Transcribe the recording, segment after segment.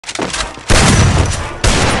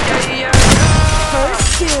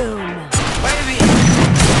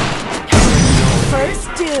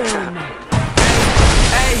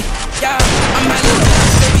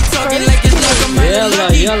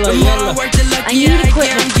baby. The more I work, the luckier I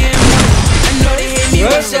get. I'm getting money. I know they hate me,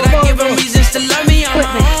 but should I give them reasons to love me? I'm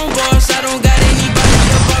my own boss, I don't got anybody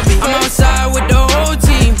above me. I'm outside with the whole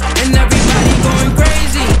team, and everybody going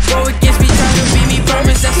crazy. Go against me, try to beat me,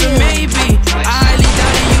 promise that's a maybe. I highly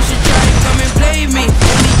doubt it, you should try to come and play me.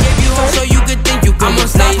 Only gave you hope so you could think you could. I'm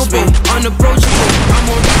unstoppable, unapproachable, I'm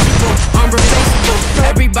unreachable, unreplaceable.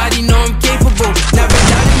 Everybody know I'm capable. Never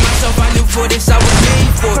doubted myself, I knew for this I was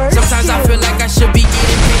made for. Sometimes I feel like I should be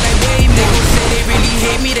getting paid like way more. They gon' say they really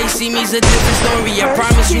hate me, they see me's a different story. I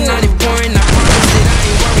promise you not important, I promise that I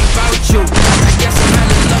ain't worried about you. I guess I'm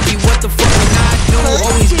hella lucky, what the fuck can I do?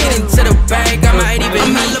 Always get into the bag, I might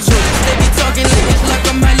even meet you. They be talking like it's luck,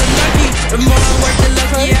 I'm hella lucky. The more I work, the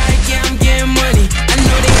luckier I get, I'm getting money. I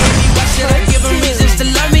know they hate me, why should I give them reasons to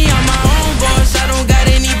love me? I'm my own boss, I don't got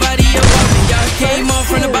anybody above me. Y'all came off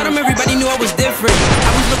from the bottom, everybody knew I was different.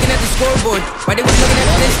 I was looking at the scoreboard, but they was looking at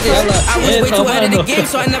the distance. I was way too ahead of the game,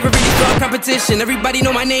 so I never really thought competition. Everybody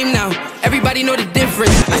know my name now, everybody know the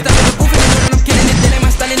difference. I started the booth and they know that I'm killing it. They like my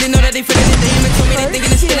style and they know that they feeling it. They even told me they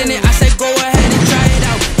thinking it's still in it. I said go ahead and try it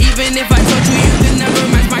out, even if I told you